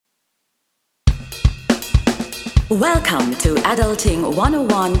Welcome to Adulting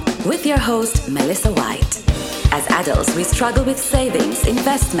 101 with your host, Melissa White. As adults, we struggle with savings,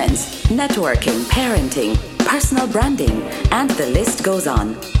 investments, networking, parenting, personal branding, and the list goes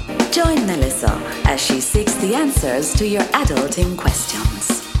on. Join Melissa as she seeks the answers to your adulting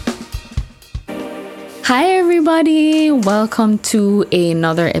questions. Hi, everybody. Welcome to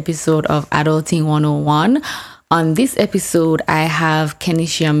another episode of Adulting 101. On this episode, I have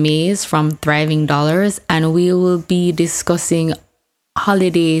Kenisha Mays from Thriving Dollars, and we will be discussing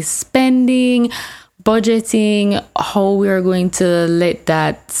holiday spending, budgeting, how we are going to let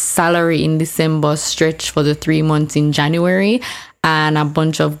that salary in December stretch for the 3 months in January, and a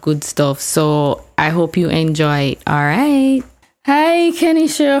bunch of good stuff. So I hope you enjoy it. All right. Hi,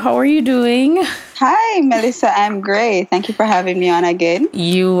 Kenisha. How are you doing? Hi, Melissa. I'm great. Thank you for having me on again.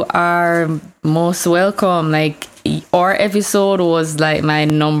 You are most welcome. Like, our episode was like my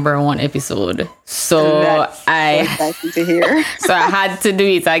number one episode. So That's exciting to hear. So I had to do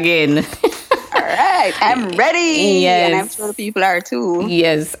it again. All right. I'm ready. Yes. And I'm sure the people are too.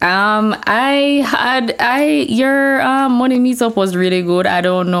 Yes. Your money meetup was really good. I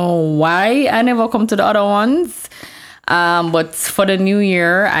don't know why I never come to the other ones. But for the new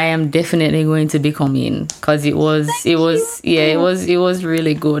year, I am definitely going to be coming because it was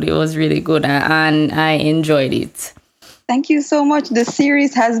really good. It was really good, and I enjoyed it. Thank you so much. The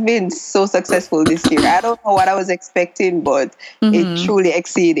series has been so successful this year. I don't know what I was expecting, but it truly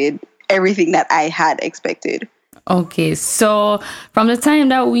exceeded everything that I had expected. Okay, so from the time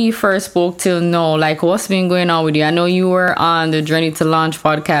that we first spoke till now, like, what's been going on with you? I know you were on the Journey to Launch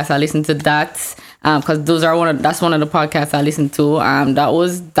podcast. I listened to that. Because that's one of the podcasts I listened to.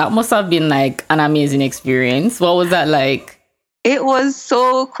 That must have been like an amazing experience. What was that like? It was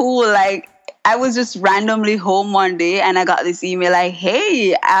so cool. Like, I was just randomly home one day and I got this email like,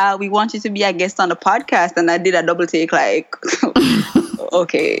 "Hey, we want you to be a guest on the podcast." And I did a double take, like,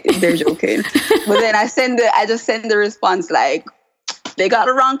 okay, they're joking. But then I just send the response like, they got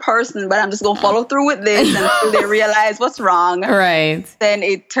the wrong person, but I'm just going to follow through with this until they realize what's wrong. Right. Then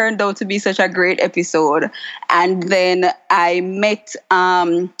it turned out to be such a great episode. And then I met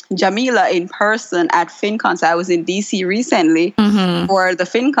Jamila in person at FinCon. So I was in DC recently for the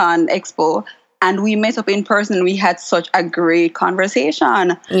FinCon Expo. And we met up in person. We had such a great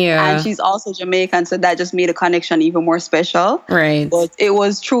conversation. Yeah. And she's also Jamaican, so that just made the connection even more special. Right. But it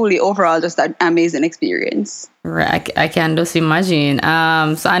was truly overall just an amazing experience. Right. I can just imagine.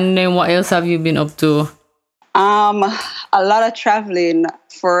 So, and then what else have you been up to? A lot of traveling.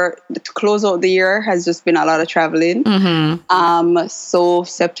 To close out the year has just been a lot of traveling. So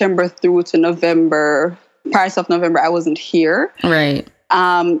September through to November, parts of November, I wasn't here. Right.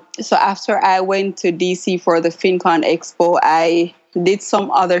 So after I went to DC for the FinCon Expo, I did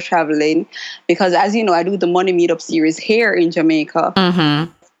some other traveling because, as you know, I do the Money Meetup series here in Jamaica.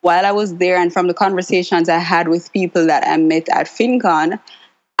 While I was there, and from the conversations I had with people that I met at FinCon,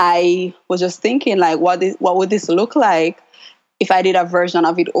 I was just thinking, like, what would this look like if I did a version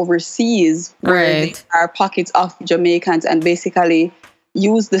of it overseas, where there are pockets of Jamaicans, and basically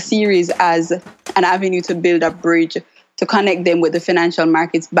use the series as an avenue to build a bridge to connect them with the financial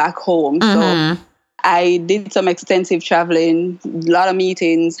markets back home. So I did some extensive traveling, a lot of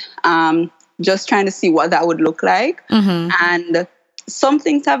meetings, just trying to see what that would look like. And some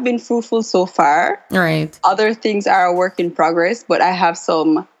things have been fruitful so far. Right. Other things are a work in progress, but I have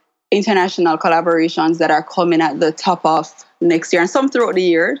some international collaborations that are coming at the top of next year, and some throughout the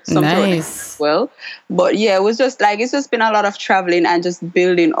year, some throughout next year as well. But yeah, it's just been a lot of traveling and just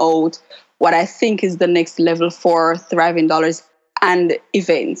building out what I think is the next level for Thriving Dollars and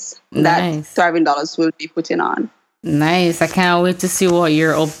events that Thriving Dollars will be putting on. Nice. I can't wait to see what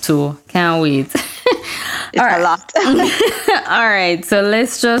you're up to. Can't wait. It's a lot. All right. So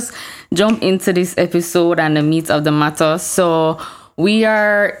let's just jump into this episode and the meat of the matter. So we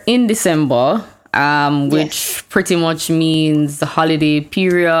are in December, which pretty much means the holiday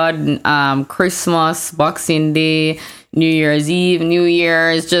period, Christmas, Boxing Day, New Year's Eve, New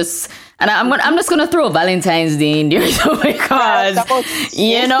Year's, and I'm just gonna throw Valentine's Day in there because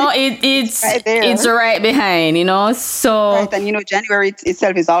you know it's right there. It's right behind, you know. So right, and January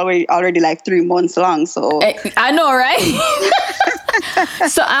itself is already like 3 months long. So I know, right?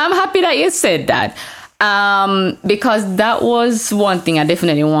 So I'm happy that you said that. Because that was one thing I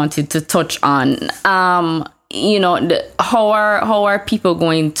definitely wanted to touch on. How are people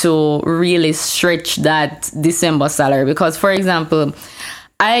going to really stretch that December salary? Because, for example,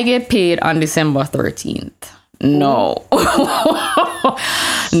 I get paid on December 13th. No.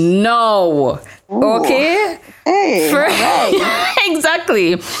 No. Okay. Hey, right.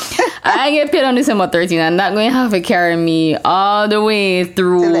 Exactly. I get paid on December 13th, and that's going to have to carry me all the way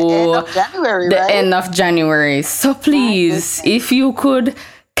through Till the end of January, the right? end of January. So please, if you could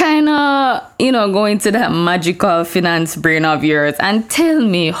kind of, go into that magical finance brain of yours and tell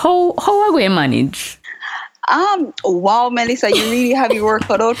me how are we manage? Wow, Melissa, you really have your work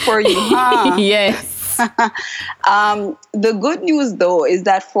cut out for you, huh? Yes. The good news, though, is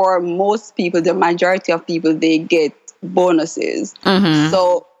that for most people, the majority of people, they get bonuses.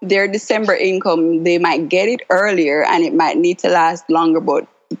 So their December income, they might get it earlier and it might need to last longer. But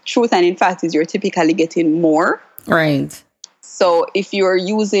the truth and in fact is you're typically getting more. Right. So if you're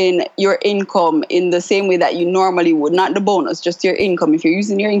using your income in the same way that you normally would, not the bonus, just your income, if you're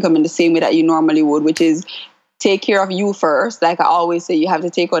using your income in the same way that you normally would, which is take care of you first. Like I always say, you have to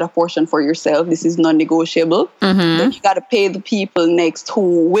take out a portion for yourself. This is non-negotiable. Then you got to pay the people next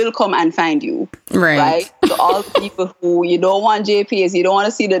who will come and find you. Right? So all the people who you don't want JPS, you don't want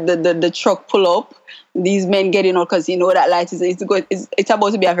to see the truck pull up, these men getting out because you know that light it's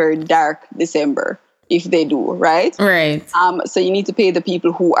about to be a very dark December if they do, right? Right. So you need to pay the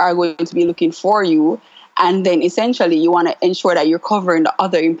people who are going to be looking for you. And then essentially you want to ensure that you're covering the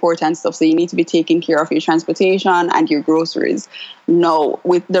other important stuff. So you need to be taking care of your transportation and your groceries. No,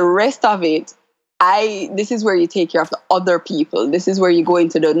 with the rest of it, this is where you take care of the other people. This is where you go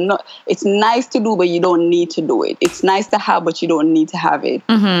into it's nice to do, but you don't need to do it. It's nice to have, but you don't need to have it.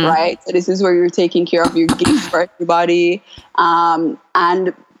 Right? So this is where you're taking care of your gifts for everybody. And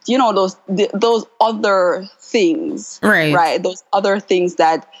those other things, right? Those other things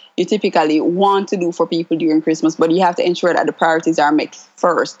that you typically want to do for people during Christmas, but you have to ensure that the priorities are met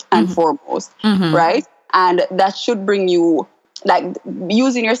first and foremost, right? And that should bring you, like,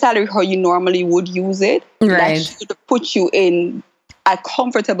 using your salary how you normally would use it, that should put you in a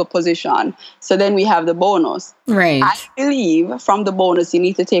comfortable position. So then we have the bonus. Right. I believe from the bonus, you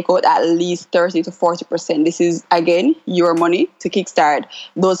need to take out at least 30 to 40%. This is, again, your money to kickstart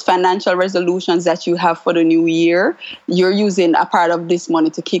those financial resolutions that you have for the new year. You're using a part of this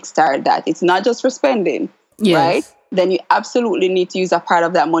money to kickstart that. It's not just for spending, right? Then you absolutely need to use a part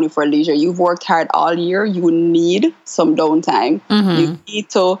of that money for leisure. You've worked hard all year. You need some downtime. You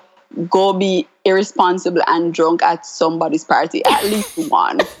need to go be irresponsible and drunk at somebody's party, at least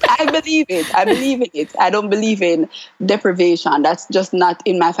one. I believe it. I believe in it. I don't believe in deprivation. That's just not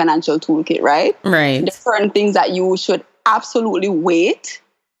in my financial toolkit, right? Right. There's certain things that you should absolutely wait.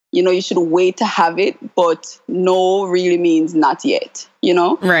 You should wait to have it, but no really means not yet,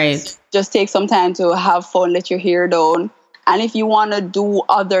 Right. Just take some time to have fun, let your hair down. And if you want to do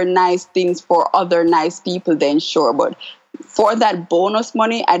other nice things for other nice people, then sure. But for that bonus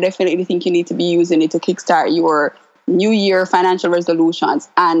money, I definitely think you need to be using it to kickstart your New Year financial resolutions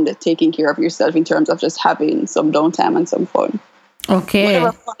and taking care of yourself in terms of just having some downtime and some fun. Okay.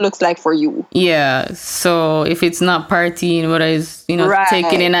 Whatever fun looks like for you. Yeah. So if it's not partying, whether it's,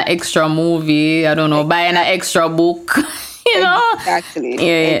 taking in an extra movie, I don't know, buying an extra book, Exactly.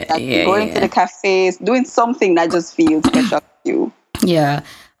 Yeah. Going to the cafes, doing something that just feels special to you. Yeah.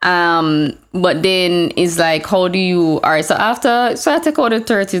 But then it's like, how do you, all right, so I take out the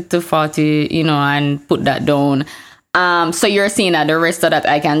 30 to 40, and put that down. So you're saying that the rest of that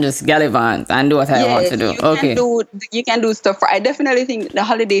I can just gallivant and do what I want to do. You can do stuff. I definitely think the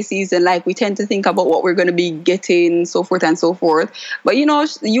holiday season, like we tend to think about what we're going to be getting, so forth and so forth. But,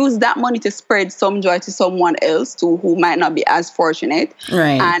 use that money to spread some joy to someone else too, who might not be as fortunate.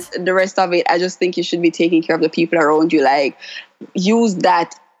 Right. And the rest of it, I just think you should be taking care of the people around you. Like, use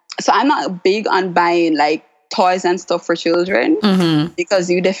that. So I'm not big on buying like toys and stuff for children because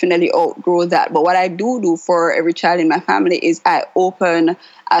you definitely outgrow that. But what I do for every child in my family is I open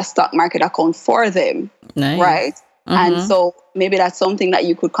a stock market account for them. Nice. Right? And so maybe that's something that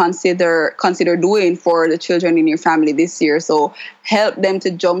you could consider doing for the children in your family this year. So help them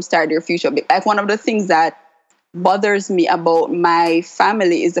to jumpstart their future. Like one of the things that bothers me about my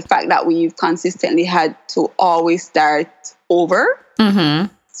family is the fact that we've consistently had to always start over.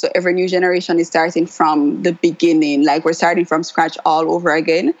 So every new generation is starting from the beginning. Like we're starting from scratch all over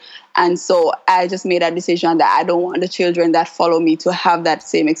again. And so I just made a decision that I don't want the children that follow me to have that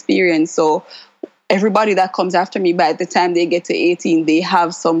same experience. So everybody that comes after me, by the time they get to 18, they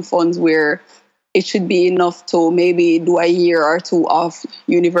have some funds where it should be enough to maybe do a year or two of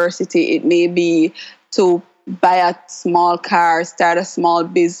university. It may be to buy a small car, start a small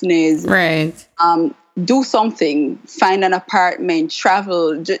business. Right. Do something, find an apartment,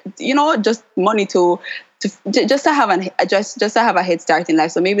 travel, just money to have a head start in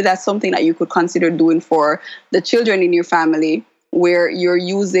life. So maybe that's something that you could consider doing for the children in your family, where you're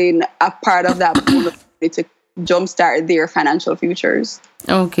using a part of that bonus to jumpstart their financial futures.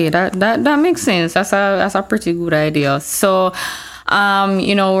 Okay, that makes sense. That's a pretty good idea. So,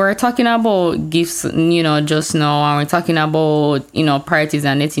 we're talking about gifts, just now, and we're talking about, priorities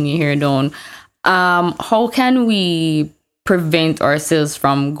and letting your hair down. How can we prevent ourselves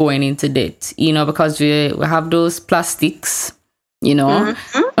from going into debt? Because we have those plastics,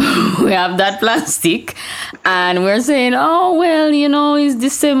 Mm-hmm. we have that plastic, and we're saying, oh, well, it's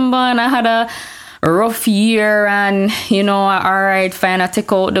December and I had a rough year, and all right, fine, I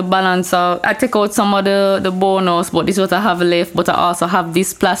take out the balance I take out some of the bonus, but this is what I have left, but I also have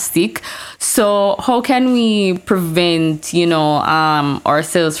this plastic. So how can we prevent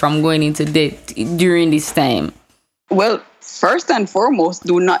ourselves from going into debt during this time? Well, first and foremost,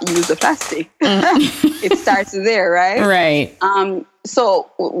 do not use the plastic. It starts there, right? Right. So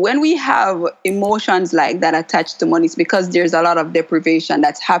when we have emotions like that attached to money, it's because there's a lot of deprivation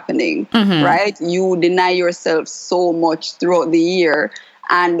that's happening, right? You deny yourself so much throughout the year.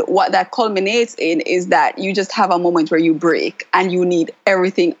 And what that culminates in is that you just have a moment where you break and you need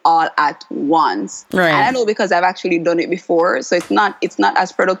everything all at once. Right. And I know because I've actually done it before. So it's not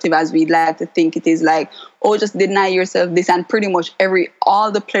as productive as we'd like to think it is. Like, oh, just deny yourself this, and pretty much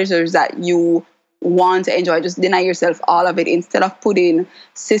all the pleasures that you want to enjoy, just deny yourself all of it, instead of putting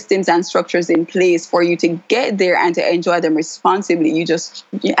systems and structures in place for you to get there and to enjoy them responsibly.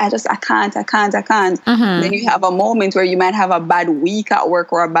 I can't. Then you have a moment where you might have a bad week at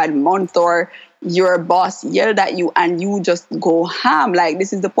work or a bad month, or your boss yelled at you and you just go ham. Like,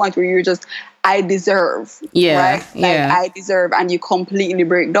 this is the point where you're just, I deserve. Yeah. Right? Like, I deserve, and you completely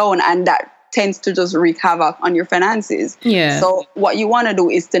break down, and that tends to just wreak havoc on your finances. Yeah. So what you want to do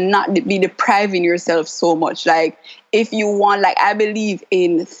is to not be depriving yourself so much. Like, if you want, like, I believe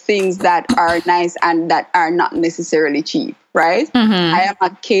in things that are nice and that are not necessarily cheap, right? I am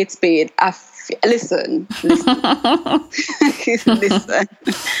a Kate Spade. Listen. Listen.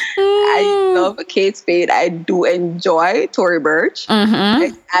 I love Kate Spade. I do enjoy Tory Burch.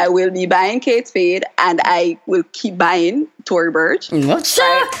 I will be buying Kate Spade, and I will keep buying Tory Burch. What's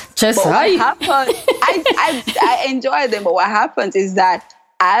that? Just what happens, I enjoy them, but what happens is that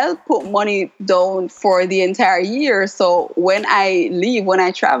I'll put money down for the entire year. So when I leave, when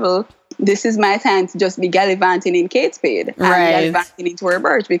I travel, this is my time to just be gallivanting in Kate Spade and gallivanting in Tory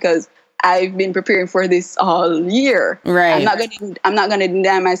Burch, because I've been preparing for this all year. Right. I'm not gonna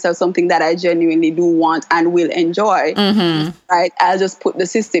deny myself something that I genuinely do want and will enjoy. Right. I'll just put the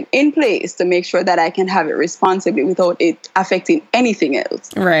system in place to make sure that I can have it responsibly without it affecting anything else.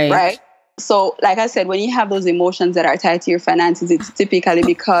 Right. Right. So, like I said, when you have those emotions that are tied to your finances, it's typically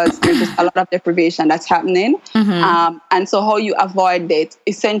because there's just a lot of deprivation that's happening. And so how you avoid that,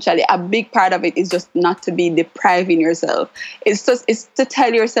 essentially, a big part of it is just not to be depriving yourself. It's to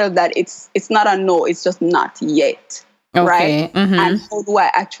tell yourself that it's not a no, it's just not yet. Okay. Right? And how do I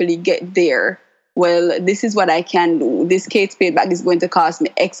actually get there? Well, this is what I can do. This Kate Spade bag is going to cost me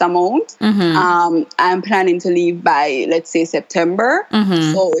X amount. I'm planning to leave by, let's say, September.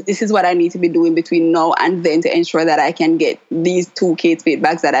 So this is what I need to be doing between now and then to ensure that I can get these 2 Kate Spade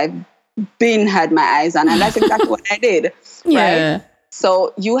bags that I've had my eyes on. And that's exactly what I did. Yeah. Right?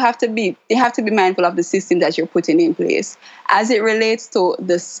 So you have to be mindful of the system that you're putting in place. As it relates to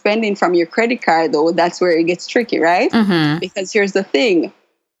the spending from your credit card, though, that's where it gets tricky, right? Because here's the thing.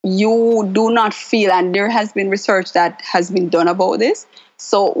 You do not feel, and there has been research that has been done about this.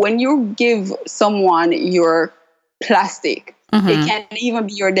 So when you give someone your plastic, it can even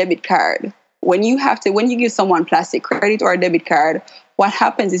be your debit card. When you give someone plastic, credit or a debit card, what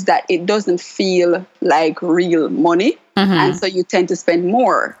happens is that it doesn't feel like real money. And so you tend to spend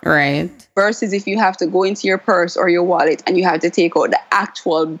more. Right. Versus if you have to go into your purse or your wallet and you have to take out the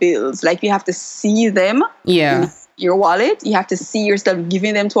actual bills, like you have to see them. Yeah. Your wallet, you have to see yourself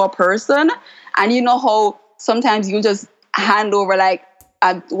giving them to a person. And you know how sometimes you just hand over like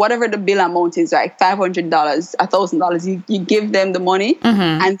whatever the bill amount is, like $500, $1,000, you give them the money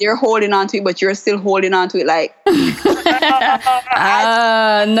and they're holding on to it, but you're still holding on to it like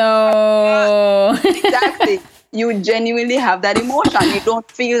no. Exactly. You genuinely have that emotion. You don't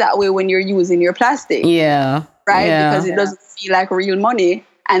feel that way when you're using your plastic. Yeah. Right? Yeah. Because it doesn't feel like real money.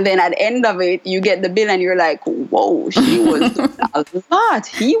 And then at the end of it, you get the bill and you're like, whoa, she was doing a lot.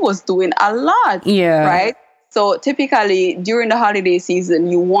 He was doing a lot. Yeah. Right? So typically during the holiday season,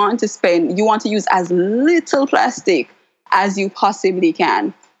 you want to use as little plastic as you possibly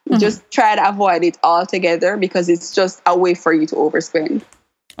can. Just try to avoid it altogether because it's just a way for you to overspend.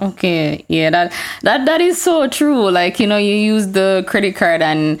 Okay. Yeah, that is so true. Like, you use the credit card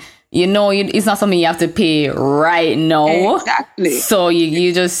and it's not something you have to pay right now. Exactly. So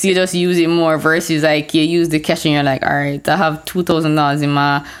you just use it more versus like you use the cash and you're like, all right, I have $2,000 in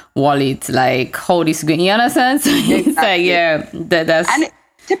my wallet. Like, how this going? You understand? So it's like, yeah, that's. And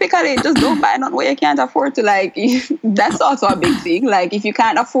typically, just don't buy nothing where you can't afford to. Like, that's also a big thing. Like, if you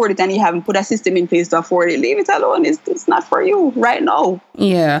can't afford it and you haven't put a system in place to afford it, leave it alone. It's not for you right now.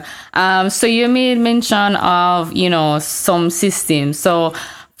 Yeah. So you made mention of, some systems. So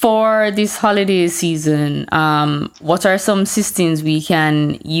for this holiday season, what are some systems we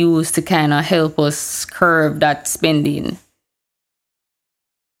can use to kind of help us curb that spending?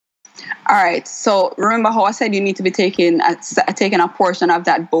 All right. So remember how I said you need to be taking a portion of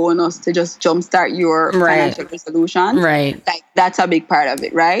that bonus to just jumpstart your financial resolution. Right. Like that's a big part of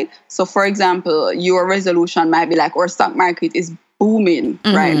it, right? So for example, your resolution might be like, our stock market is booming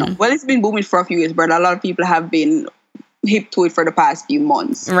right now. Well, it's been booming for a few years, but a lot of people have been hip to it for the past few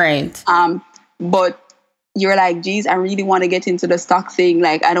months. Right. But you're like, geez, I really want to get into the stock thing.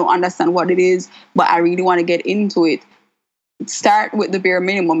 Like, I don't understand what it is, but I really want to get into it. Start with the bare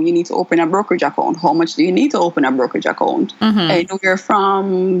minimum. You need to open a brokerage account. How much do you need to open a brokerage account? Anywhere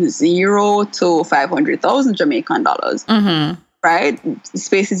from 0 to 500,000 Jamaican dollars. Right?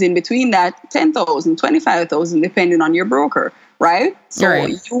 Spaces in between that, 10,000, 25,000, depending on your broker. Right? So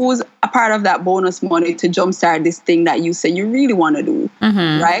use a part of that bonus money to jumpstart this thing that you say you really want to do.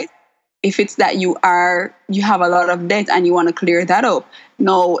 Right? If it's that you have a lot of debt and you want to clear that up.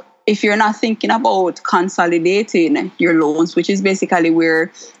 Now, if you're not thinking about consolidating your loans, which is basically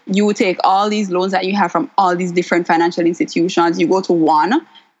where you take all these loans that you have from all these different financial institutions, you go to one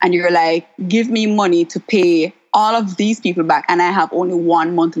and you're like, give me money to pay all of these people back, and I have only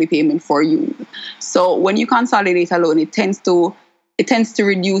one monthly payment for you. So when you consolidate a loan, it tends to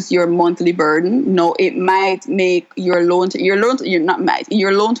reduce your monthly burden. No, it might make your loan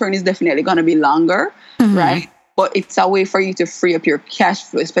term is definitely going to be longer, right? But it's a way for you to free up your cash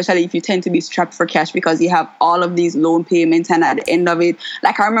flow, especially if you tend to be strapped for cash because you have all of these loan payments. And at the end of it,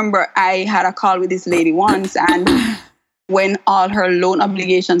 like I remember I had a call with this lady once, and when all her loan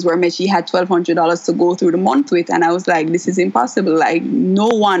obligations were met, she had $1,200 to go through the month with. And I was like, this is impossible. Like, no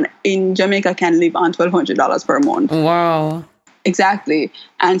one in Jamaica can live on $1,200 per month. Wow. Exactly.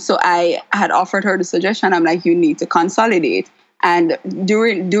 And so I had offered her the suggestion. I'm like, you need to consolidate. And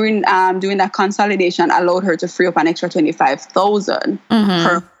during that consolidation, allowed her to free up an extra 25,000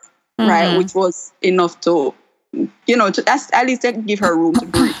 per, right, which was enough to, that's at least give her room to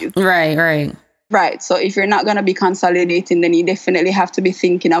breathe. Right. So if you're not going to be consolidating, then you definitely have to be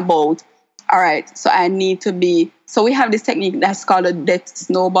thinking about, all right, so so we have this technique that's called a debt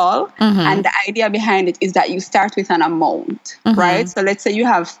snowball. And the idea behind it is that you start with an amount, right? So let's say you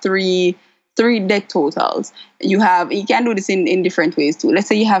have three debt totals. You can do this in different ways too. Let's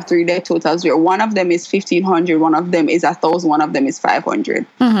say you have 3 debt totals where one of them is 1,500, one of them is 1,000, one of them is 500,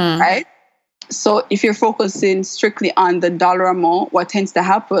 right? So if you're focusing strictly on the dollar amount, what tends to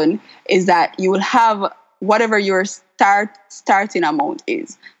happen is that you will have whatever your starting amount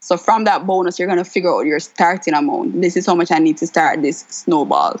is. So from that bonus, you're going to figure out your starting amount. This is how much I need to start this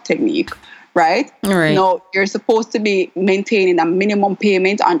snowball technique. Right? No, you're supposed to be maintaining a minimum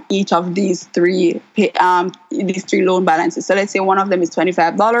payment on each of these three loan balances. So let's say one of them is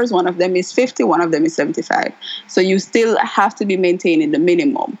 $25, one of them is $50, one of them is $75. So you still have to be maintaining the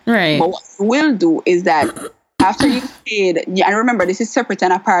minimum. Right. But what you will do is that after you've paid, and remember, this is separate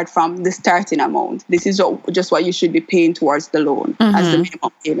and apart from the starting amount. This is just what you should be paying towards the loan as the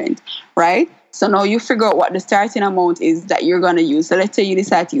minimum payment, right? So now you figure out what the starting amount is that you're going to use. So let's say you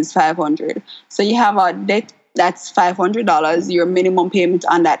decide to use $500. So you have a debt that's $500. Your minimum payment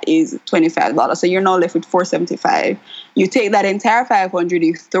on that is $25. So you're now left with $475. You take that entire $500,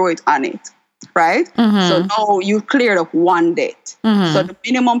 you throw it on it, right? So now you've cleared up one debt. So the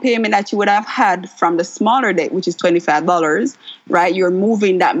minimum payment that you would have had from the smaller debt, which is $25, right? You're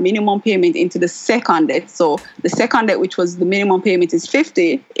moving that minimum payment into the second debt. So the second debt, which was the minimum payment is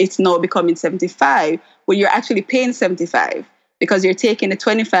 $50, it's now becoming $75. Well, you're actually paying $75 because you're taking the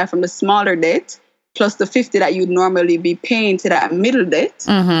 $25 from the smaller debt plus the $50 that you'd normally be paying to that middle debt,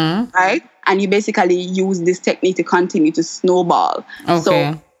 right? And you basically use this technique to continue to snowball. Okay.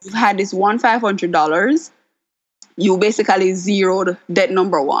 So you've had this $500, you basically zeroed debt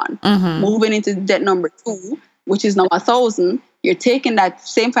number 1. Moving into debt number 2, which is now 1,000, you're taking that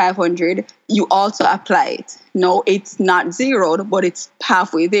same 500, you also apply it. No, it's not zeroed, but it's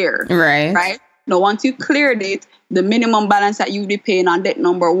halfway there. Right? Now, once you cleared it, the minimum balance that you'd be paying on debt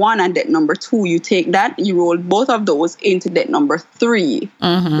number 1 and debt number 2, you take that, you roll both of those into debt number 3,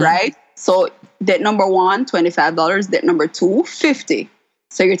 right? So debt number 1, $25, debt number 2, $50.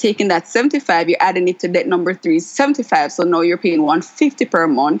 So you're taking that 75, you're adding it to debt number 3, 75. So now you're paying 150 per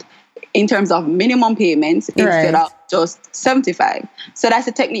month in terms of minimum payments instead of just 75. So that's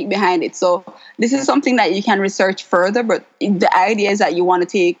the technique behind it. So this is something that you can research further, but the idea is that you want to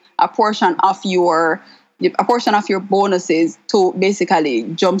take a portion of your bonuses to basically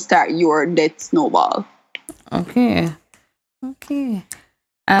jumpstart your debt snowball. Okay.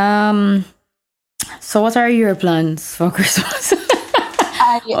 So what are your plans for Christmas?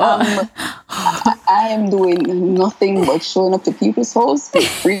 I am doing nothing but showing up to people's house with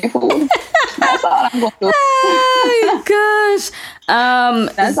free food. That's all I'm going to do. Oh gosh.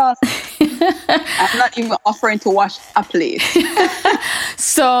 That's all. I'm not even offering to wash a plate.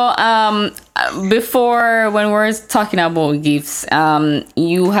 So before, when we were talking about gifts,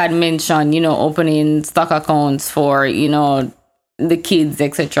 you had mentioned, opening stock accounts for, the kids,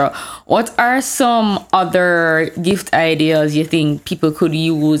 etc. What are some other gift ideas you think people could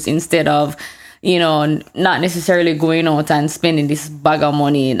use instead of, not necessarily going out and spending this bag of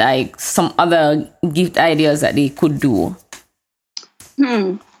money, like some other gift ideas that they could do?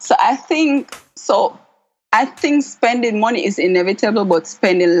 So I think spending money is inevitable, but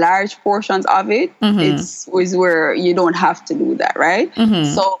spending large portions of it is where you don't have to do that, right?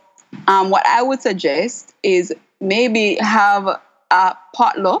 So what I would suggest is maybe have a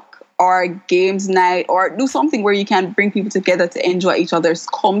potluck or a games night, or do something where you can bring people together to enjoy each other's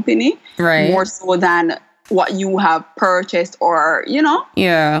company, more so than what you have purchased, or do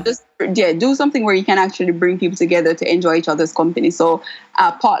something where you can actually bring people together to enjoy each other's company. So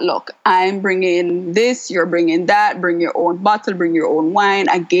potluck, I'm bringing this, you're bringing that, bring your own bottle, bring your own wine.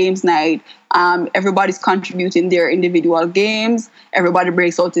 A games night, everybody's contributing their individual games, everybody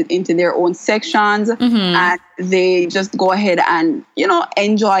breaks out into their own sections, and they just go ahead and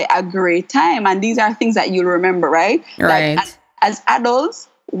enjoy a great time. And these are things that you'll remember, right? Like, as adults,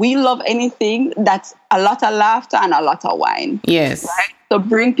 we love anything that's a lot of laughter and a lot of wine. Yes. Right? So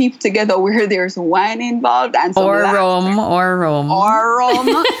bring people together where there's wine involved and some or laughter. rum. I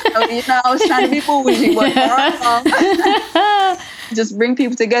was trying to be bougie, but rum. Just bring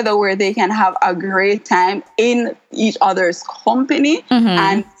people together where they can have a great time in each other's company,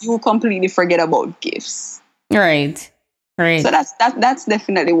 and you completely forget about gifts. Right. So that's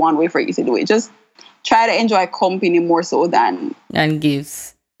definitely one way for you to do it. Just try to enjoy company more so than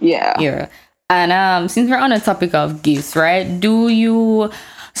gifts. Yeah. And since we're on the topic of gifts, right? You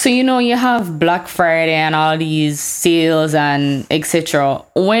have Black Friday and all these sales and etc.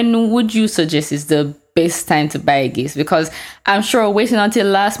 When would you suggest is the best time to buy gifts? Because I'm sure waiting until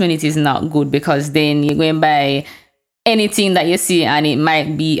last minute is not good, because then you're going to buy anything that you see and it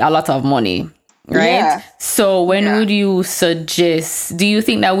might be a lot of money. Right? Yeah. So when would you suggest, do you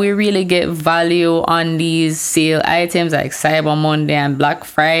think that we really get value on these sale items like Cyber Monday and Black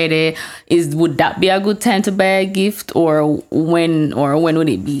Friday? Would that be a good time to buy a gift, or when would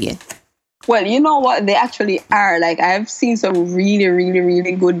it be? Well, you know what? They actually are. Like, I've seen some really, really,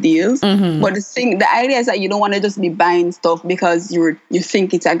 really good deals. But the idea is that you don't want to just be buying stuff because you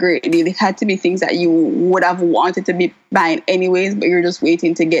think it's a great deal. It had to be things that you would have wanted to be buying anyways, but you're just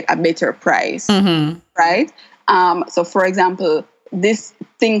waiting to get a better price, right? So, for example, this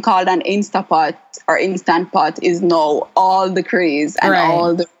thing called an Instapot or Instant Pot is now all the craze and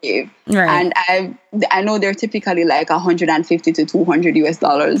all the rave. And I know they're typically like $150 to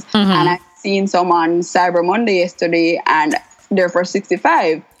 $200 and I've seen some on Cyber Monday yesterday and they're for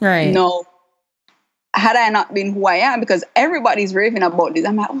 $65. No, had I not been who I am, because everybody's raving about this,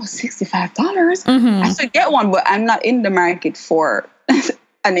 I'm like, $65? I should get one, but I'm not in the market for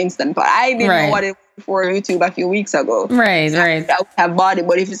an Instant Pot. I didn't know what it was for YouTube a few weeks ago. I would have bought it.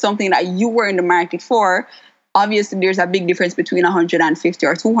 But if it's something that you were in the market for, obviously there's a big difference between $150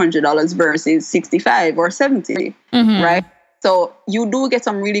 or $200 versus $65 or $70, right? So you do get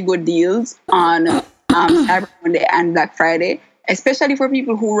some really good deals on Cyber Monday and Black Friday, especially for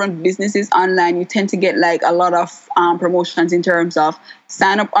people who run businesses online. You tend to get like a lot of promotions in terms of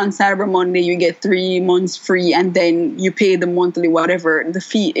sign up on Cyber Monday, you get 3 months free, and then you pay the monthly, whatever the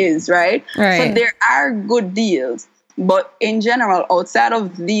fee is, right? So there are good deals. But in general, outside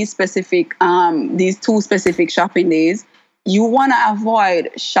of these two specific shopping days, you want to avoid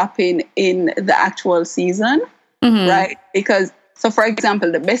shopping in the actual season, right? Because, so for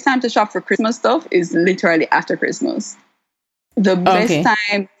example, the best time to shop for Christmas stuff is literally after Christmas. The best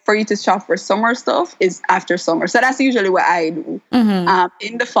time for you to shop for summer stuff is after summer. So that's usually what I do.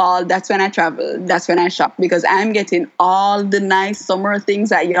 In the fall, that's when I travel. That's when I shop because I'm getting all the nice summer things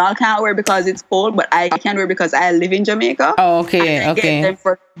that y'all can't wear because it's cold, but I can wear because I live in Jamaica. Oh, okay, and I get them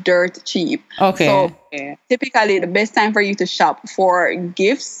for dirt cheap. Okay. So typically, the best time for you to shop for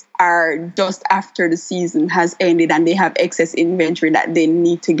gifts are just after the season has ended and they have excess inventory that they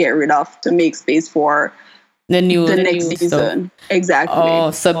need to get rid of to make space for the next season. Stuff. Exactly.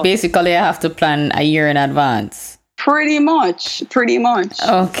 Oh, so basically I have to plan a year in advance. Pretty much.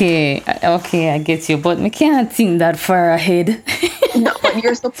 Okay, I get you, but I can't think that far ahead. No, but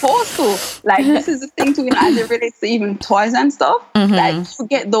you're supposed to. Like, this is the thing too, as it relates to even toys and stuff. Like, you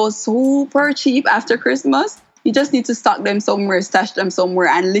get those super cheap after Christmas. You just need to stock them somewhere, stash them somewhere,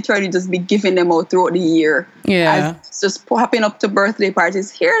 and literally just be giving them out throughout the year. Yeah. As just popping up to birthday parties.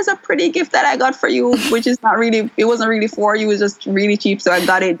 Here's a pretty gift that I got for you, which is not really, it wasn't really for you. It was just really cheap. So I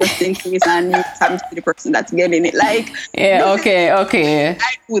got it just in case, and you happen to be the person that's getting it. Like, yeah, okay.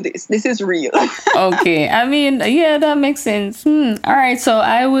 I do this. This is real. Okay. I mean, yeah, that makes sense. All right. So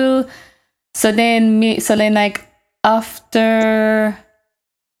I will, so then like after...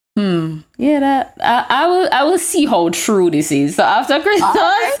 Yeah, that I will see how true this is. So after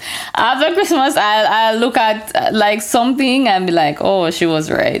Christmas, I'll look at like something and be like, oh, she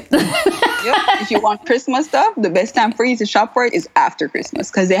was right. Yep. If you want Christmas stuff, the best time for you to shop for it is after Christmas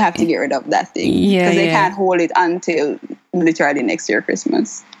because they have to get rid of that thing. Yeah, because they can't hold it until literally next year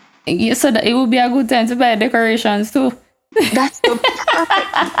Christmas. Yeah, so that it will be a good time to buy decorations too. That's the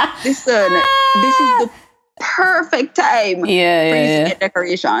perfect. Listen, this is the perfect time for you to get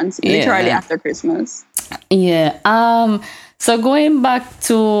decorations literally after Christmas. So going back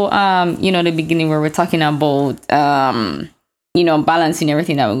to the beginning where we're talking about balancing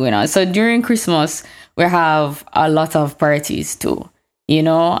everything that we're going on. So during Christmas we have a lot of parties too,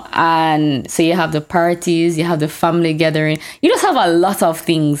 and so you have the parties, you have the family gathering, you just have a lot of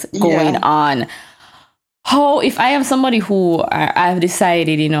things going on. How, if I am somebody who I've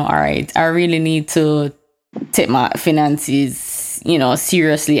decided, all right, I really need to take my finances,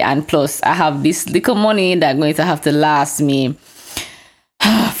 seriously, and plus I have this little money that's going to have to last me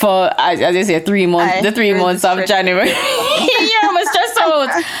for, as I say, 3 months, the 3 months of January. Yeah, I'm stressed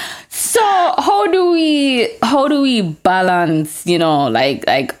out. So how do we balance,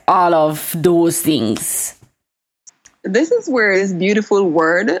 like all of those things? This is where this beautiful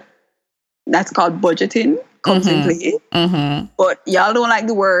word that's called budgeting comes in play. But y'all don't like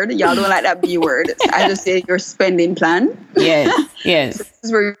the word. Y'all don't like that B word. I just say your spending plan. Yes. So this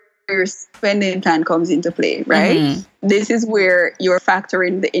is where your spending plan comes into play, right? This is where you're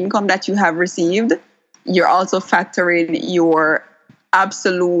factoring the income that you have received. You're also factoring your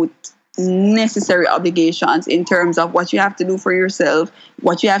absolute necessary obligations in terms of what you have to do for yourself,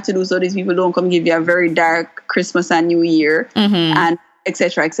 what you have to do so these people don't come give you a very dark Christmas and New Year, and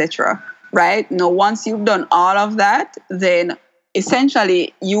etc., etc. Right? Now, once you've done all of that, then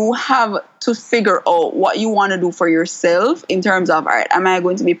essentially you have to figure out what you want to do for yourself in terms of, all right, am I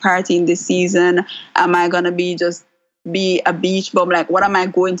going to be partying this season? Am I going to be a beach bum? Like, what am I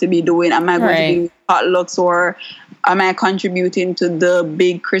going to be doing? Am I going to be doing potlucks, or am I contributing to the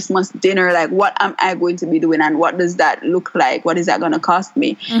big Christmas dinner? Like, what am I going to be doing, and what does that look like? What is that going to cost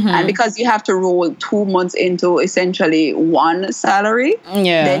me? And because you have to roll 2 months into essentially one salary,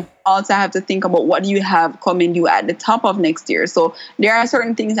 then also have to think about what do you have coming due at the top of next year. So there are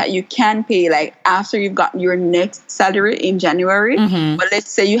certain things that you can pay like after you've got your next salary in January. But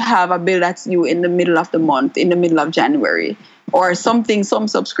let's say you have a bill that's due in the middle of the month, in the middle of January, or something, some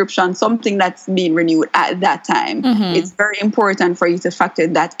subscription, something that's being renewed at that time. It's very important for you to factor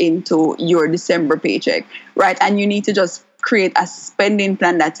that into your December paycheck, right? And you need to just create a spending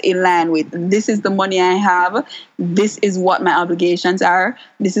plan that's in line with, this is the money I have, this is what my obligations are,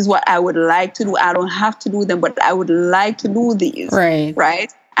 this is what I would like to do. I don't have to do them, but I would like to do these.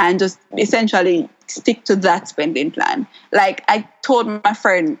 Right? And just essentially stick to that spending plan. Like I told my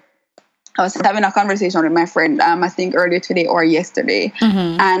friend, I was having a conversation with my friend, I think earlier today or yesterday,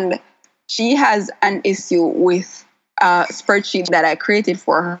 and she has an issue with a spreadsheet that I created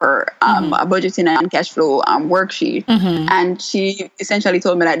for her, a budgeting and cash flow worksheet. And she essentially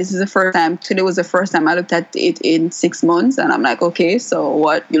told me that today was the first time I looked at it in 6 months. And I'm like, okay, so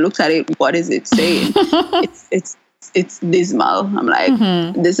what? You looked at it, what is it saying? It's dismal. I'm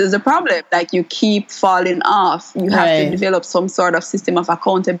like, this is a problem. Like, you keep falling off. You have to develop some sort of system of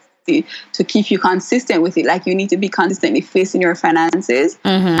accountability to keep you consistent with it. Like, you need to be consistently facing your finances.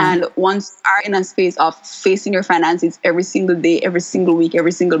 And once you are in a space of facing your finances every single day, every single week,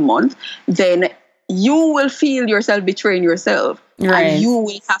 every single month, then you will feel yourself betraying yourself. Right. And you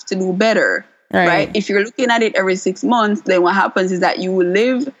will have to do better. Right. If you're looking at it every 6 months, then what happens is that you will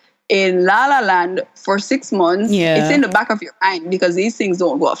live in La La Land for 6 months. Yeah. It's in the back of your mind because these things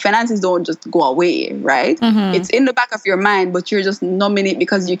don't go. Finances don't just go away, right? It's in the back of your mind, but you're just numbing it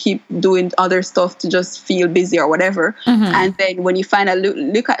because you keep doing other stuff to just feel busy or whatever. And then when you finally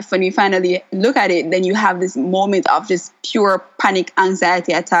look at it, then you have this moment of this pure panic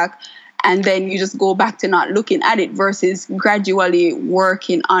anxiety attack. And then you just go back to not looking at it versus gradually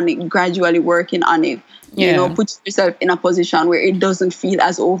working on it. You know, put yourself in a position where it doesn't feel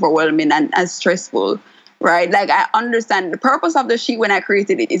as overwhelming and as stressful, right? Like, I understand the purpose of the sheet when I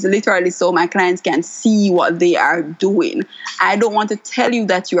created it is literally so my clients can see what they are doing. I don't want to tell you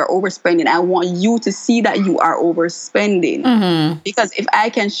that you are overspending. I want you to see that you are overspending. Because if I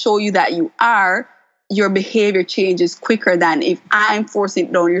can show you that you are, your behavior changes quicker than if I'm forcing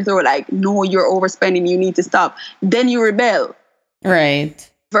it down your throat, like, no, you're overspending, you need to stop. Then you rebel. Right.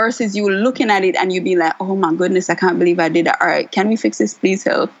 Versus you looking at it and you be like, oh my goodness, I can't believe I did that. All right, can we fix this? Please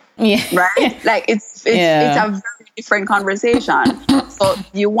help. Yeah. Right? Like, it's a very different conversation. So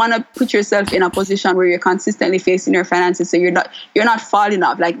you want to put yourself in a position where you're consistently facing your finances, so you're not falling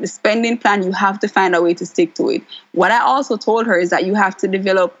off. Like, the spending plan, you have to find a way to stick to it. What I also told her is that you have to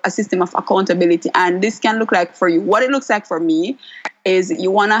develop a system of accountability, and this can look like for you. What it looks like for me is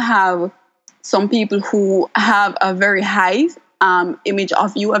you want to have some people who have a very high image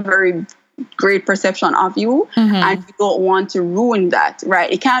of you, a very great perception of you, and you don't want to ruin that,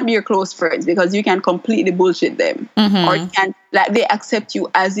 right? It can't be your close friends because you can completely bullshit them, or you can, like, they accept you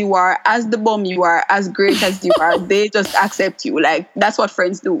as you are, as the bum you are, as great as you are. They just accept you. Like, that's what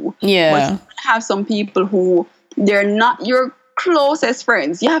friends do. Yeah. But you have some people who, they're not your closest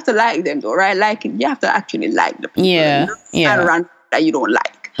friends. You have to like them though, right? Like, you have to actually like the people. Not around that you don't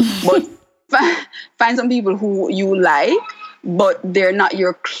like. But find some people who you like, but they're not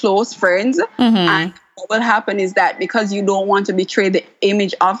your close friends. And what will happen is that because you don't want to betray the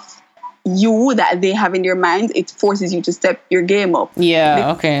image of you that they have in their mind, it forces you to step your game up.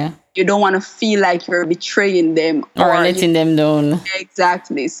 Yeah, okay. You don't want to feel like you're betraying them or letting them down.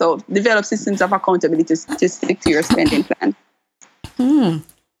 Exactly. So develop systems of accountability to stick to your spending plan.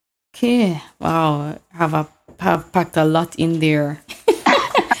 Okay. Wow. Have packed a lot in there.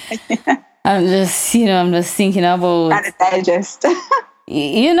 I'm just thinking about trying to digest.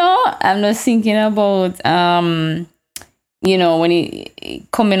 I'm just thinking about when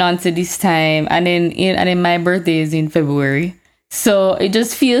it coming on to this time, and then my birthday is in February, so it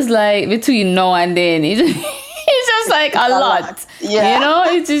just feels like between now and then it's just like a lot. Yeah,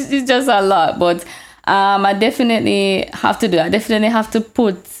 it's just a lot. But I definitely have to do. I definitely have to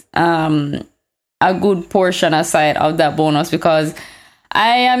put a good portion aside of that bonus, because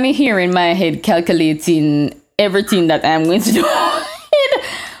I am here in my head calculating everything that I'm going to do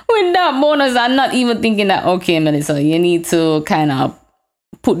with that bonus. I'm not even thinking that, okay, Melissa, you need to kind of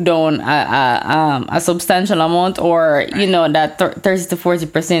put down a substantial amount, or, that 30 to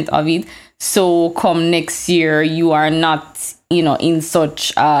 40% of it. So come next year, you are not, in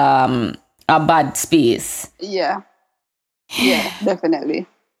such a bad space. Yeah. Yeah, definitely.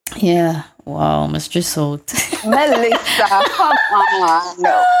 Yeah. Wow, Mr. Salt. Melissa, come on.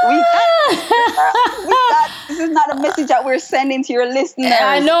 No, we got this is not a message that we're sending to your listeners.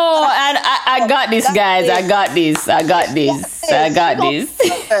 I know, and I got this, guys. I got this.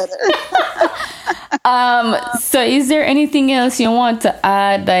 So is there anything else you want to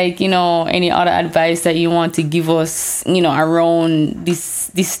add, like, any other advice that you want to give us, around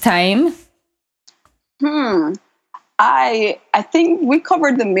this time? I think we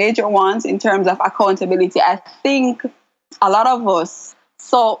covered the major ones in terms of accountability. I think a lot of us,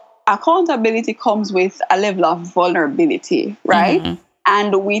 so accountability comes with a level of vulnerability, right?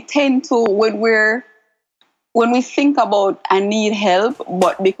 And we tend to, when we think about I need help,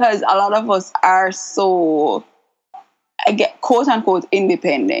 but because a lot of us are so, I get quote unquote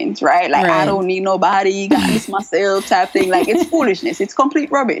independent, right? Like, I don't need nobody, got this myself type thing. Like, it's foolishness. It's complete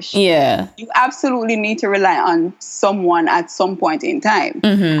rubbish. Yeah. You absolutely need to rely on someone at some point in time.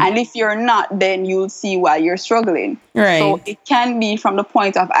 And if you're not, then you'll see why you're struggling. Right. So it can be from the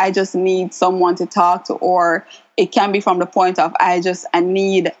point of I just need someone to talk to, or it can be from the point of I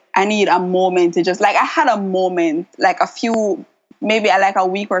need a moment to just, like, I had a moment like maybe like a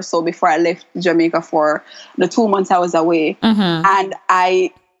week or so before I left Jamaica for the 2 months I was away. And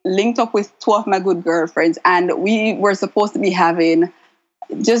I linked up with two of my good girlfriends, and we were supposed to be having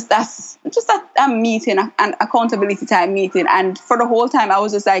just a meeting, an accountability time meeting. And for the whole time I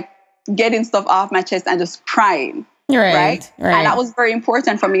was just like getting stuff off my chest and just crying. Right. And that was very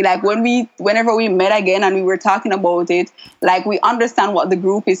important for me. Like whenever we met again and we were talking about it, like we understand what the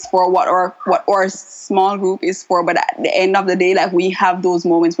group is for, what our small group is for. But at the end of the day, like we have those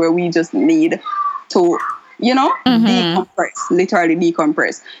moments where we just need to, decompress, literally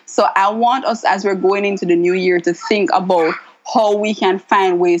decompress. So I want us, as we're going into the new year, to think about how we can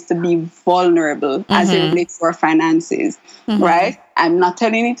find ways to be vulnerable as it relates to our finances, right? I'm not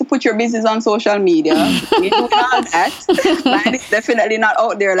telling you to put your business on social media. We're doing all that. Mine is definitely not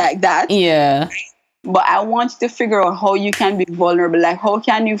out there like that. Yeah. But I want you to figure out how you can be vulnerable. Like, how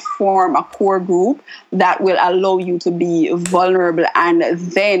can you form a core group that will allow you to be vulnerable and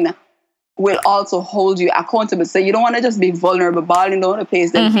then will also hold you accountable. So you don't want to just be vulnerable, balling down the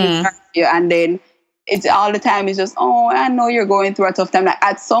place, then feel sorry for you, and then it's all the time. It's just, oh, I know you're going through a tough time. Like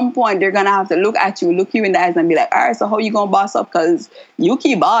at some point, they're gonna have to look you in the eyes and be like, all right, so how you gonna boss up? Because you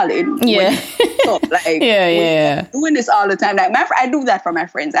keep balling. Yeah. We're doing this all the time. Like I do that for my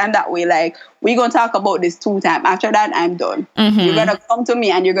friends. I'm that way. Like we're gonna talk about this 2 times. After that, I'm done. You're gonna come to me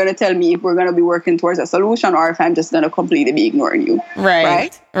and you're gonna tell me if we're gonna be working towards a solution or if I'm just gonna completely be ignoring you.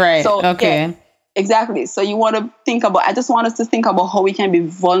 Right. So okay. Yeah. Exactly. So you want to I just want us to think about how we can be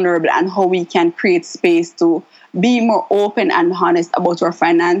vulnerable and how we can create space to be more open and honest about our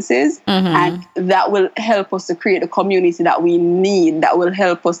finances. And that will help us to create a community that we need, that will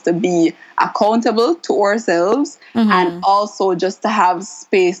help us to be accountable to ourselves and also just to have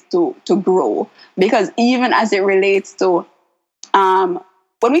space to grow. Because even as it relates to,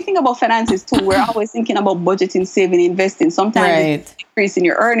 when we think about finances too, we're always thinking about budgeting, saving, investing. Sometimes it's increasing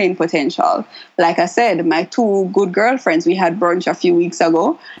your earning potential. Like I said, my 2 good girlfriends, we had brunch a few weeks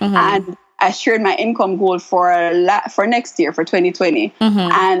ago, and I shared my income goal for next year, for 2020.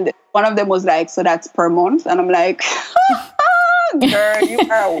 And one of them was like, so that's per month? And I'm like, girl, you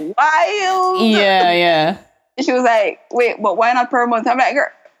are wild. Yeah. She was like, wait, but why not per month? I'm like, girl,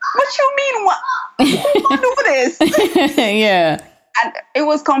 what you mean? What? Who gonna do this? Yeah. And it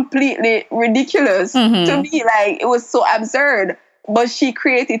was completely ridiculous to me. Like, it was so absurd. But she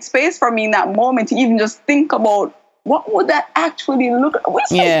created space for me in that moment to even just think about what would that actually look like?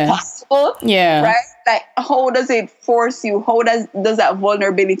 What's possible? Yeah. Right? Like, how does it force you? How does that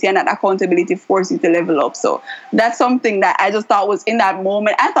vulnerability and that accountability force you to level up? So that's something that I just thought was in that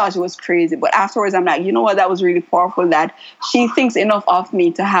moment. I thought she was crazy. But afterwards, I'm like, you know what? That was really powerful that she thinks enough of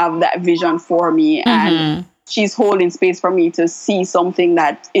me to have that vision for me. And she's holding space for me to see something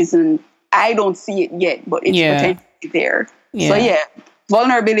that I don't see it yet, but it's potentially there. So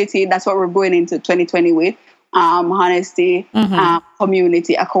vulnerability, that's what we're going into 2020 with. Honesty,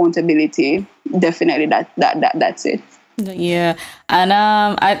 community, accountability. Definitely that's it. Yeah. And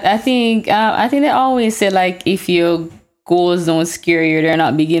I think they always say, like, if your goals don't scare you, they're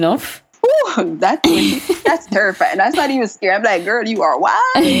not big enough. Ooh, that's terrifying. That's not even scary. I'm like, girl, you are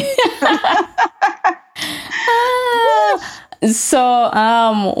wild. So,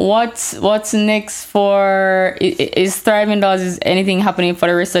 what's next for is Thriving Dollars? Is anything happening for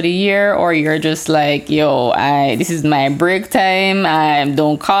the rest of the year, or you're just like, yo, this is my break time.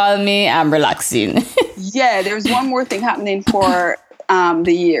 Don't call me. I'm relaxing. Yeah, there's one more thing happening for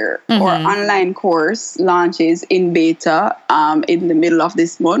the year. Our online course launches in beta in the middle of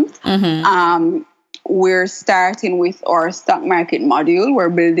this month. We're starting with our stock market module.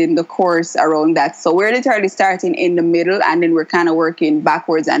 We're building the course around that. So we're literally starting in the middle, and then we're kind of working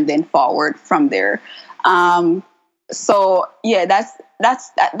backwards and then forward from there. So yeah,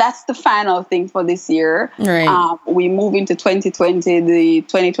 that's the final thing for this year. Right. We move into 2020. The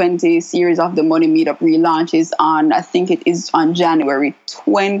 2020 series of the Money Meetup relaunches on, I think it is on January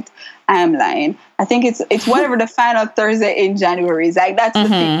 20th. I'm lying. I think it's whatever the final Thursday in January is. Like, that's the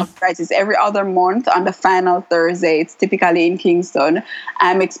thing of practice. Every other month on the final Thursday, it's typically in Kingston.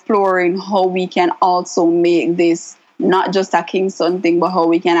 I'm exploring how we can also make this not just a Kingston thing, but how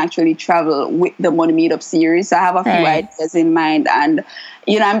we can actually travel with the Money Meetup series. So I have a few ideas in mind, and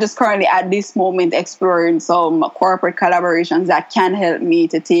I'm just currently at this moment exploring some corporate collaborations that can help me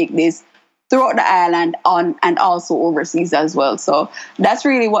to take this throughout the island and also overseas as well. So that's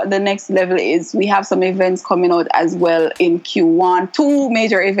really what the next level is. We have some events coming out as well in Q1, 2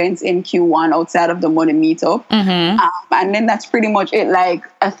 major events in Q1 outside of the Money Meetup. And then that's pretty much it. Like,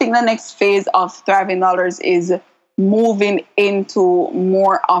 I think the next phase of Thriving Dollars is moving into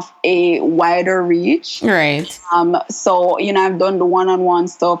more of a wider reach. Right. So, I've done the one-on-one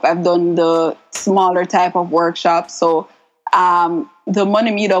stuff. I've done the smaller type of workshops. So, the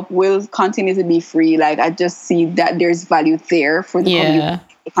Money Meetup will continue to be free. Like, I just see that there's value there for the community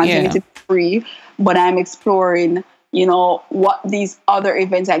to continue to be free. But I'm exploring what these other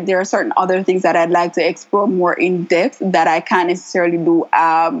events, like there are certain other things that I'd like to explore more in depth that I can't necessarily do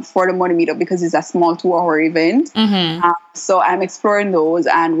for the Money Meetup because it's a small 2-hour event. So I'm exploring those,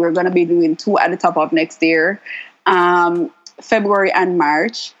 and we're going to be doing 2 at the top of next year, February and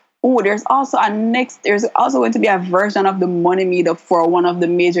March. Oh, there's also going to be a version of the Money Meetup for one of the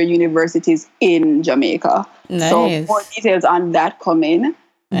major universities in Jamaica. Nice. So more details on that coming.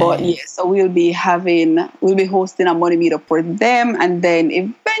 Nice. But yeah, so we'll be hosting a Money Meetup for them, and then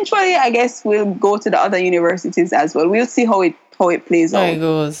eventually, I guess we'll go to the other universities as well. We'll see how it plays out. How it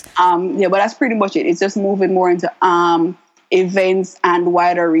goes. Yeah, but that's pretty much it. It's just moving more into events and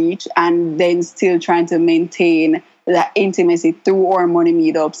wider reach, and then still trying to maintain that intimacy through our Money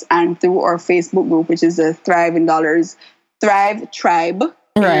Meetups and through our Facebook group, which is the Thrive Tribe.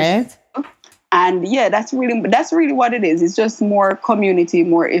 Right. And yeah, that's really what it is. It's just more community,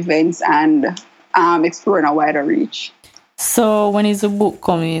 more events, and exploring a wider reach. So when is the book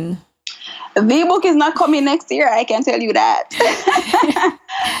coming? The book is not coming next year, I can tell you that.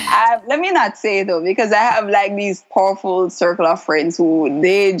 Let me not say though, because I have like these powerful circle of friends who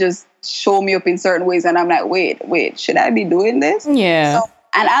they just show me up in certain ways, and I'm like, wait, should I be doing this? Yeah. So,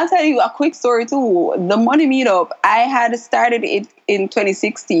 and I'll tell you a quick story too. The Money Meetup, I had started it in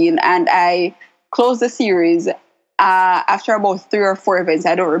 2016, and I closed the series after about 3 or 4 events.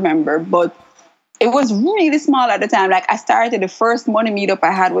 I don't remember, but it was really small at the time. Like I started, the first Money Meetup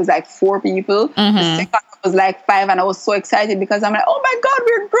I had was like 4 people. The second was like 5, and I was so excited because I'm like, oh my God,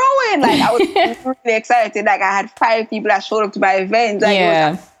 we're growing. Like I was really excited. Like I had 5 people that showed up to my events. Like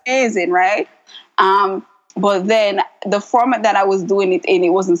it was amazing, right? But then the format that I was doing it in,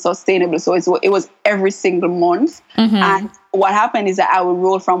 it wasn't sustainable. So it was every single month. And what happened is that I would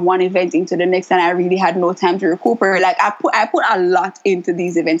roll from one event into the next, and I really had no time to recuperate. Like I put a lot into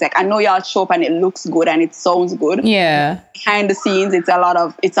these events. Like I know y'all show up and it looks good and it sounds good. Yeah. Behind the scenes, it's a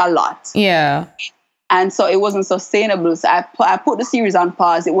lot. Yeah. And so it wasn't sustainable. So I put the series on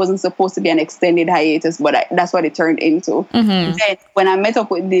pause. It wasn't supposed to be an extended hiatus, but that's what it turned into. Then when I met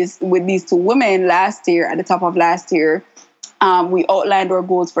up with these 2 women last year, at the top of last year, we outlined our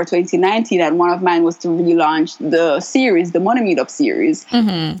goals for 2019, and one of mine was to relaunch the series, the Money Meetup series,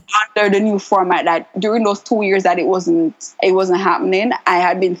 under the new format. That during those 2 years that it wasn't happening, I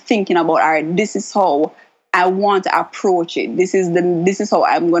had been thinking about, all right, this is how I want to approach it. This is how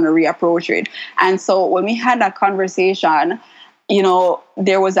I'm going to reapproach it. And so when we had that conversation,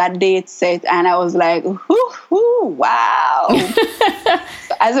 there was that date set, and I was like, wow.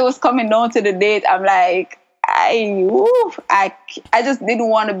 So as it was coming down to the date, I'm like, I just didn't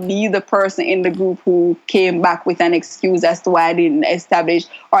want to be the person in the group who came back with an excuse as to why I didn't establish,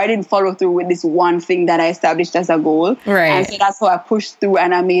 or I didn't follow through with this one thing that I established as a goal. Right. And so that's how I pushed through,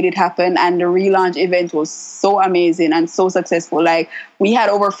 and I made it happen. And the relaunch event was so amazing and so successful. Like we had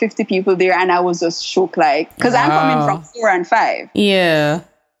over 50 people there, and I was just shook, like, because I'm coming from 4 and 5. Yeah.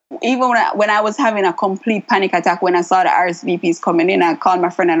 Even when I was having a complete panic attack when I saw the RSVPs coming in, I called my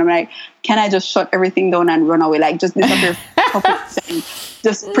friend and I'm like, can I just shut everything down and run away? Like, just disappear for a couple of seconds.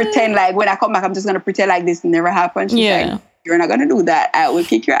 Just pretend like when I come back, I'm just going to pretend like this never happened. She's like, you're not going to do that. I will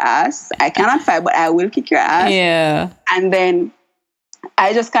kick your ass. I cannot fight, but I will kick your ass. Yeah. And then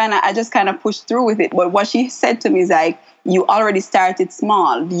I just kind of pushed through with it. But what she said to me is like, you already started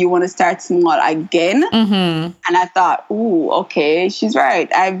small. Do you want to start small again? And I thought, ooh, okay, she's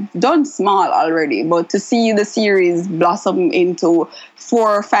right. I've done small already. But to see the series blossom into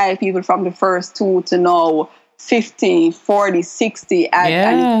 4 or 5 people from the first 2 to now 50, 40, 60.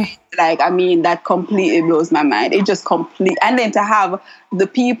 That completely blows my mind. It just and then to have the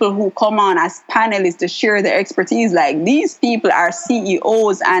people who come on as panelists to share their expertise, like these people are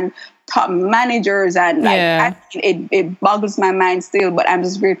CEOs and top managers, and it boggles my mind still, but I'm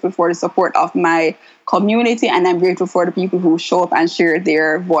just grateful for the support of my community, and I'm grateful for the people who show up and share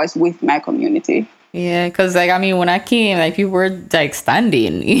their voice with my community. Yeah, because when I came, people were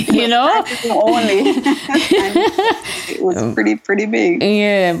standing, only. It was pretty big.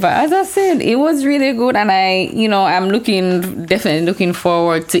 Yeah, but as I said, it was really good, and I'm definitely looking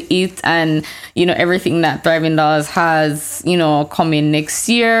forward to it, and everything that Thriving Dollars has coming next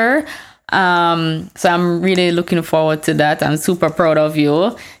year. So I'm really looking forward to that. I'm super proud of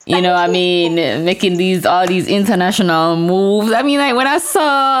you. Making all these international moves. When I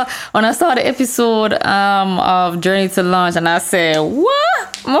saw the episode of Journey to Launch, and I said,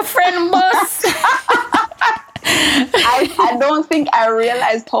 what? My friend Boss. I I don't think I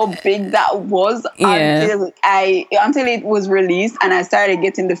realized how big that was until it was released and I started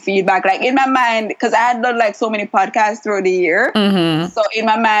getting the feedback. Like in my mind, because I had done like so many podcasts throughout the year. So in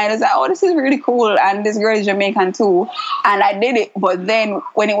my mind, I was like, oh, this is really cool. And this girl is Jamaican too. And I did it. But then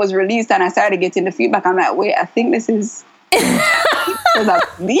when it was released and I started getting the feedback, I'm like, wait, I think this is... yeah,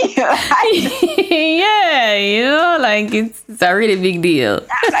 like it's a really big deal.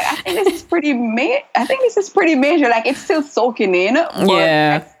 Like, I think this is pretty major. Like it's still soaking in.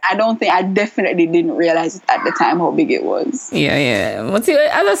 But I definitely didn't realize it at the time how big it was. Yeah. But see,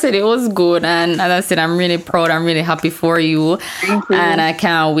 as I said, it was good, and as I said, I'm really proud. I'm really happy for you. Thank you. And I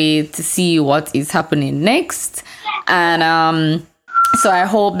can't wait to see what is happening next. And so I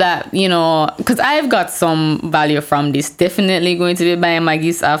hope that, because I've got some value from this. Definitely going to be buying my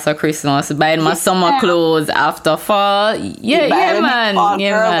gifts after Christmas, buying my summer clothes after fall. Yeah, man.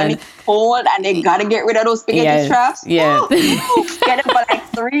 When it's cold and they gotta get rid of those spaghetti straps. Yeah. Get it for like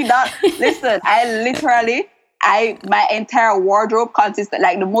 $3. Listen, my entire wardrobe consists,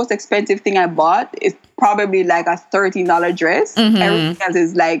 like the most expensive thing I bought is probably like a $13 dress. Everything else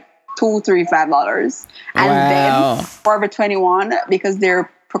is like $2, $3, $5. And then Forever 21, because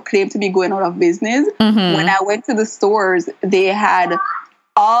they're proclaimed to be going out of business, when I went to the stores, they had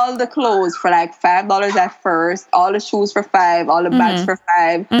all the clothes for like $5 at first, all the shoes for $5, all the bags for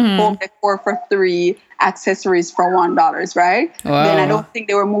 $5, home decor for $3, accessories for $1, right? Wow. Then I don't think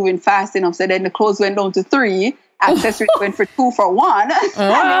they were moving fast enough, so then the clothes went down to $3, accessories went for $2 for $1.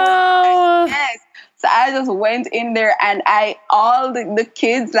 Wow. Yes. So I just went in there and all the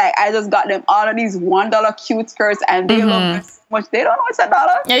kids, like I just got them all of these $1 cute skirts and they love it so much. They don't know it's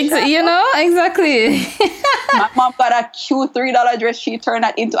 $1. Exactly. My mom got a cute $3 dress. She turned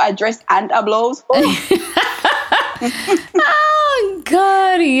that into a dress and a blouse. Oh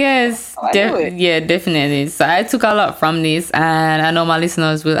God, yes. Yeah, definitely. So I took a lot from this, and I know my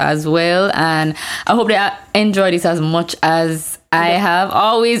listeners will as well. And I hope they enjoy this as much as I have.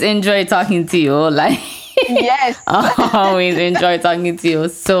 Always enjoyed talking to you. Like, yes. Always enjoy talking to you.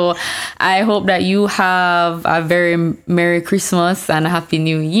 So I hope that you have a very Merry Christmas and a Happy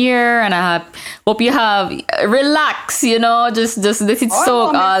New Year. And I hope you have relax, just let it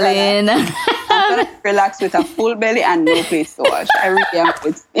soak all in. I'm gonna relax with a full belly and no place to wash. I really am.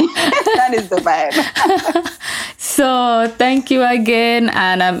 That is the vibe. So thank you again,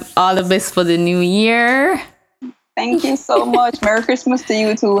 and all the best for the new year. Thank you so much. Merry Christmas to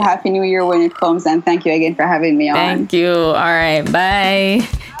you too. Happy New Year when it comes. And thank you again for having me on. Thank you. All right. Bye.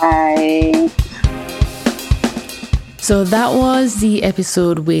 Bye. So that was the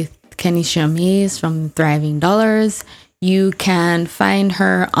episode with Kenisha Mays from Thriving Dollars. You can find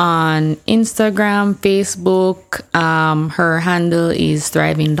her on Instagram, Facebook. Her handle is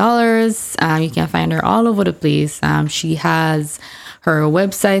Thriving Dollars. You can find her all over the place. She has her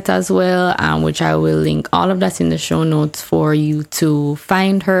website as well, which I will link all of that in the show notes for you to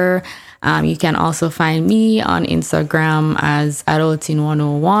find her. You can also find me on Instagram as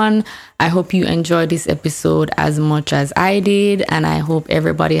Adulting101. I hope you enjoyed this episode as much as I did, and I hope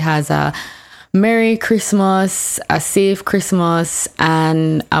everybody has a Merry Christmas, a safe Christmas,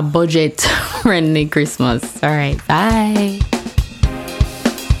 and a budget-friendly Christmas. All right, bye.